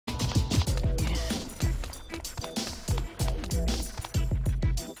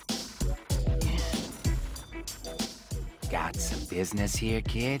Got some business here,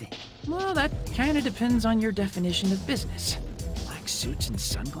 kid? Well, that kind of depends on your definition of business. Black suits and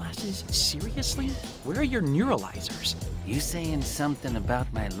sunglasses? Seriously? Where are your neuralizers? You saying something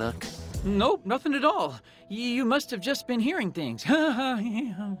about my look? Nope, nothing at all. You must have just been hearing things.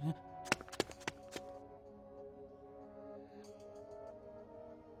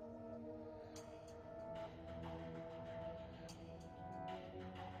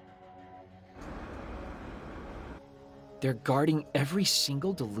 They're guarding every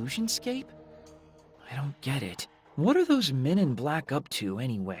single delusionscape? I don't get it. What are those men in black up to,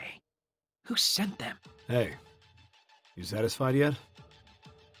 anyway? Who sent them? Hey, you satisfied yet?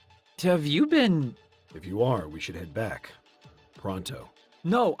 Have you been... If you are, we should head back. Pronto.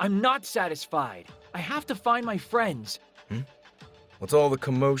 No, I'm not satisfied. I have to find my friends. What's all the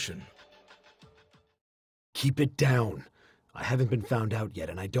commotion? Keep it down. I haven't been found out yet,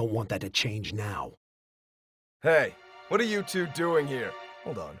 and I don't want that to change now. Hey, what are you two doing here?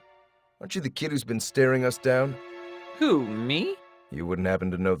 Hold on. Aren't you the kid who's been staring us down? Who, me? You wouldn't happen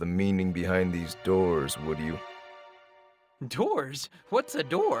to know the meaning behind these doors, would you? Doors? What's a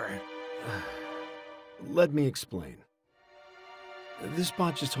door? Let me explain. This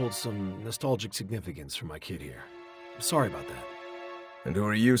spot just holds some nostalgic significance for my kid here. Sorry about that. And who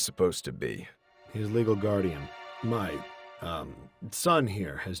are you supposed to be? His legal guardian. My, son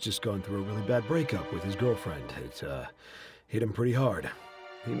here has just gone through a really bad breakup with his girlfriend. It, hit him pretty hard.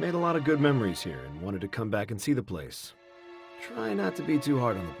 He made a lot of good memories here and wanted to come back and see the place. Try not to be too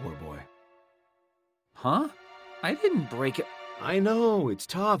hard on the poor boy. Huh? I didn't break it. I know, it's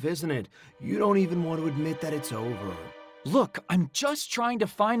tough, isn't it? You don't even want to admit that it's over. Look, I'm just trying to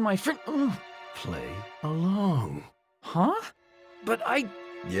find my friend. Play along. Huh? But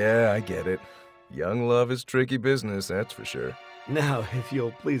Yeah, I get it. Young love is tricky business, that's for sure. Now, if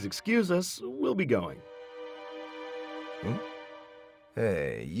you'll please excuse us, we'll be going.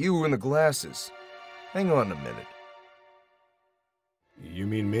 Hey, you in the glasses. Hang on a minute. You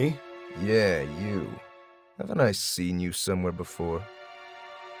mean me? Yeah, you. Haven't I seen you somewhere before?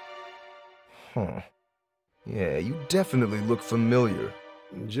 Huh. Yeah, you definitely look familiar.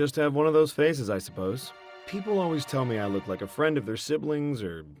 Just have one of those faces, I suppose. People always tell me I look like a friend of their siblings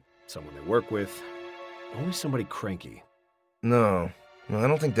or someone they work with. Always somebody cranky. No, I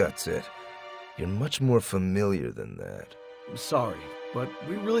don't think that's it. You're much more familiar than that. Sorry, but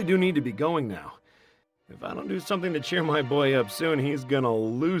we really do need to be going now. If I don't do something to cheer my boy up soon, he's gonna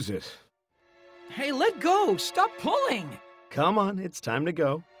lose it. Hey, let go! Stop pulling! Come on, it's time to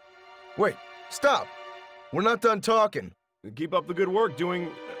go. Wait, stop! We're not done talking. Keep up the good work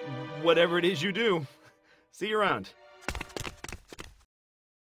doing whatever it is you do. See you around.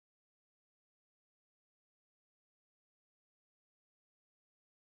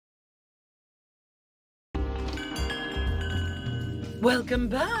 Welcome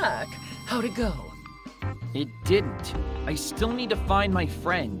back. How'd it go? It didn't. I still need to find my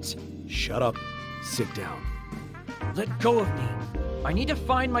friends. Shut up. Sit down. Let go of me. I need to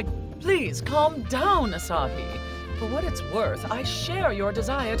find my... Please, calm down, Asahi. For what it's worth, I share your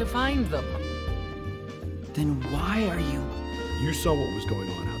desire to find them. Then why are you... You saw what was going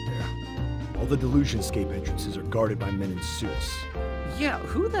on out there. All the Delusionscape entrances are guarded by men in suits. Yeah,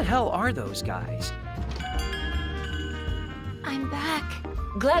 who the hell are those guys? I'm back.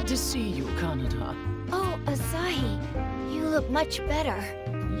 Glad to see you, Kanata. Oh, Asahi, you look much better.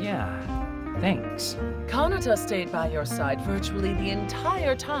 Yeah, thanks. Kanata stayed by your side virtually the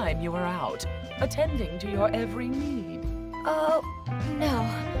entire time you were out, attending to your every need. Oh,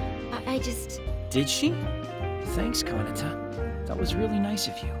 no. I just... Did she? Thanks, Kanata. That was really nice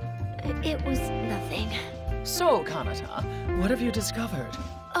of you. It was nothing. So, Kanata, what have you discovered?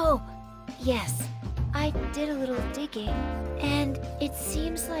 Oh, yes. I did a little digging, and it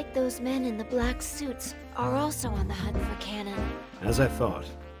seems like those men in the black suits are also on the hunt for Cannon. As I thought.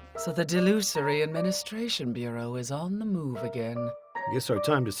 So the Delusory Administration Bureau is on the move again. Guess our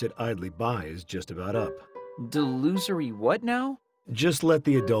time to sit idly by is just about up. Delusory what now? Just let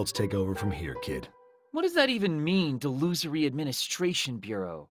the adults take over from here, kid. What does that even mean, Delusory Administration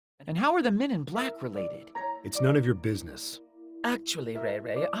Bureau? And how are the men in black related? It's none of your business. Actually, Ray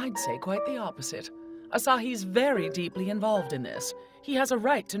Ray, I'd say quite the opposite. Asahi's very deeply involved in this. He has a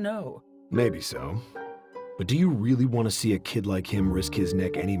right to know. Maybe so. But do you really want to see a kid like him risk his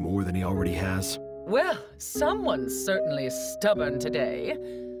neck any more than he already has? Well, someone's certainly stubborn today.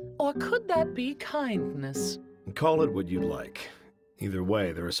 Or could that be kindness? Call it what you'd like. Either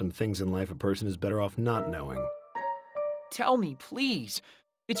way, there are some things in life a person is better off not knowing. Tell me, please.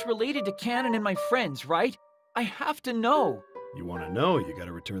 It's related to Cannon and my friends, right? I have to know. You want to know, you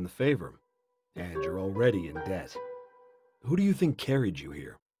gotta return the favor. And you're already in debt. Who do you think carried you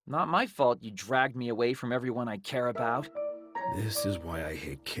here? Not my fault you dragged me away from everyone I care about. This is why I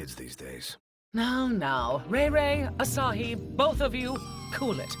hate kids these days. Now, Ray Ray, Asahi, both of you,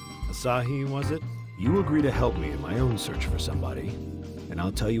 cool it. Asahi, was it? You agreed to help me in my own search for somebody. And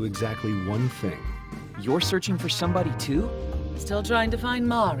I'll tell you exactly one thing. You're searching for somebody too? Still trying to find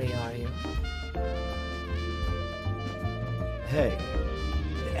Mari, are you? Hey,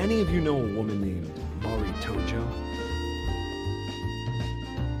 any of you know a woman named Mari Tojo?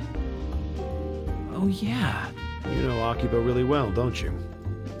 Oh yeah. You know Akiba really well, don't you?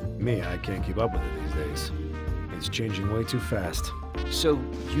 Me, I can't keep up with it these days. It's changing way too fast. So,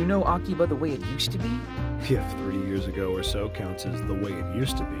 you know Akiba the way it used to be? If 3 years ago or so counts as the way it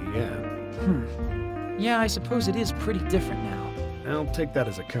used to be, yeah. Yeah, I suppose it is pretty different now. I'll take that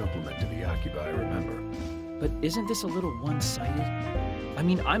as a compliment to the Akiba I remember. But isn't this a little one-sided? I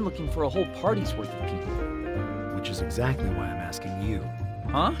mean, I'm looking for a whole party's worth of people. Which is exactly why I'm asking you.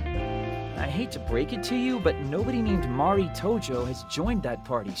 Huh? I hate to break it to you, but nobody named Mari Tojo has joined that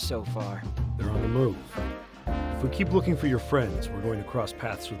party so far. They're on the move. If we keep looking for your friends, we're going to cross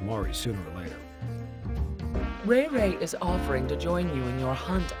paths with Mari sooner or later. Ray Ray is offering to join you in your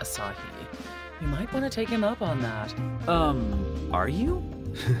hunt, Asahi. You might want to take him up on that. Are you?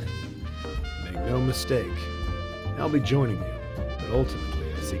 Make no mistake. I'll be joining you, but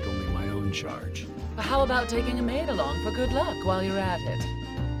ultimately I seek only my own charge. How about taking a maid along for good luck while you're at it?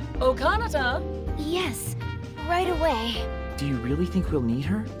 Oh, Kanata! Yes, right away. Do you really think we'll need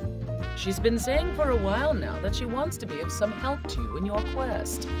her? She's been saying for a while now that she wants to be of some help to you in your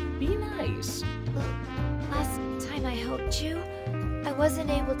quest. Be nice. Last time I helped you, I wasn't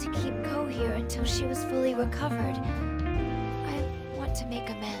able to keep Ko here until she was fully recovered. I want to make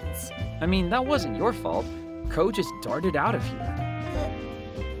amends. I mean, that wasn't your fault. Ko just darted out of here.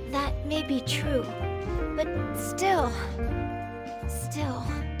 That may be true, but still...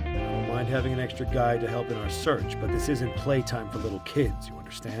 I don't mind having an extra guy to help in our search, but this isn't playtime for little kids, you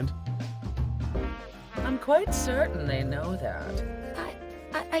understand? I'm quite certain they know that.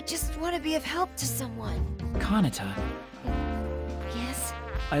 I just want to be of help to someone. Kanata, Yes?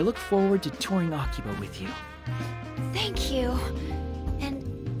 I look forward to touring Akiba with you. Thank you. And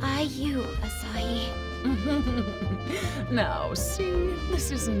you, Asahi. Now, see,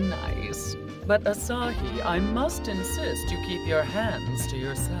 this is nice. But Asahi, I must insist you keep your hands to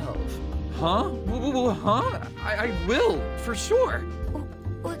yourself. Huh? Huh? I will, for sure.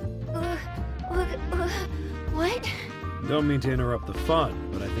 What? Don't mean to interrupt the fun,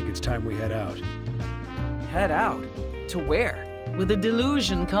 but I think it's time we head out. Head out? To where? With the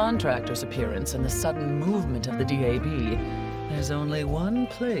Delusion Contractor's appearance and the sudden movement of the DAB, there's only one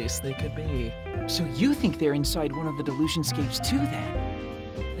place they could be. So you think they're inside one of the Delusionscapes too, then?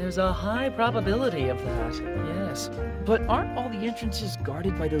 There's a high probability of that, yes. But aren't all the entrances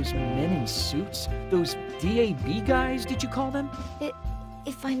guarded by those men in suits? Those DAB guys, did you call them?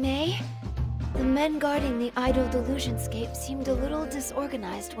 If I may, the men guarding the idol Delusionscape seemed a little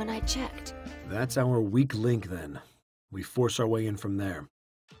disorganized when I checked. That's our weak link, then. We force our way in from there.